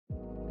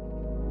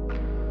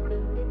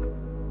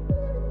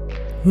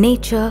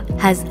nature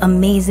has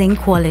amazing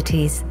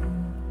qualities.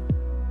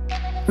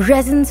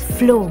 Resins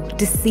flow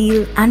to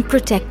seal and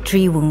protect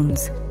tree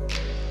wounds.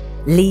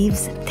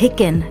 Leaves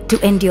thicken to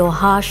endure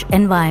harsh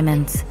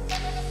environments,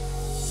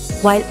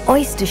 while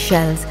oyster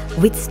shells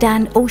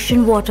withstand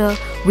ocean water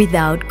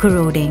without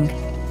corroding.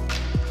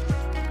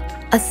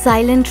 A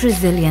silent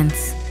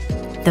resilience,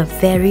 the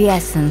very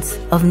essence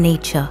of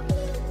nature.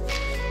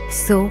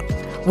 So,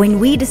 when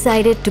we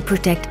decided to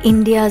protect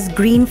India's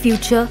green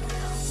future,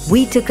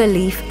 we took a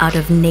leaf out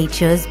of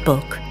nature's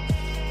book.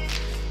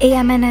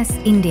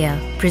 AMNS India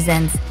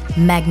presents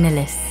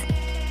Magnelis.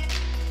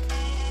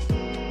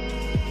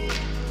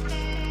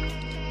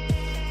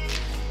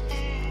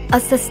 A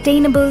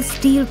sustainable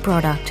steel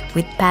product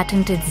with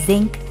patented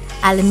zinc,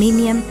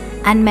 aluminium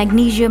and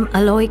magnesium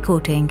alloy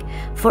coating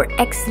for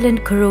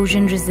excellent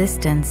corrosion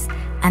resistance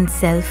and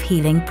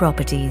self-healing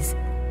properties.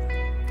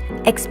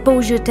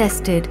 Exposure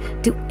tested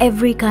to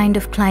every kind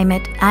of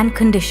climate and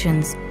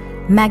conditions,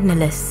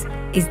 Magnelis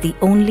is the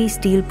only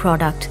steel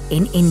product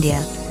in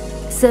India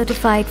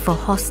certified for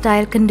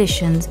hostile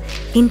conditions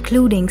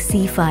including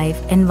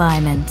C5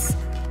 environments.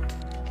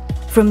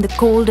 From the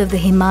cold of the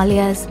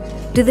Himalayas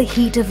to the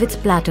heat of its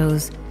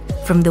plateaus,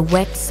 from the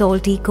wet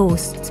salty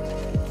coasts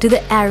to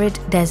the arid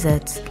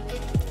deserts,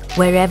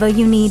 wherever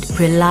you need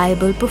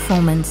reliable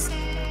performance,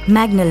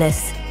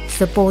 Magnelis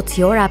supports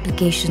your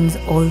applications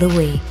all the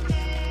way.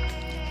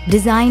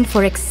 Designed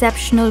for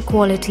exceptional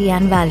quality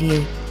and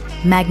value,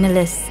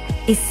 Magnelis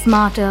is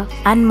smarter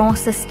and more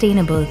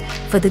sustainable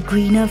for the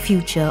greener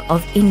future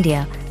of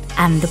India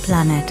and the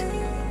planet.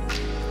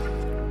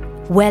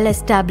 Well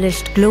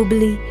established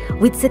globally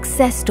with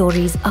success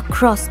stories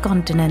across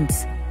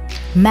continents,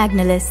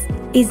 Magnelis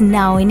is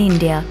now in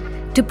India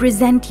to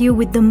present you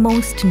with the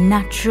most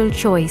natural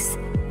choice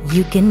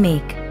you can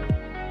make.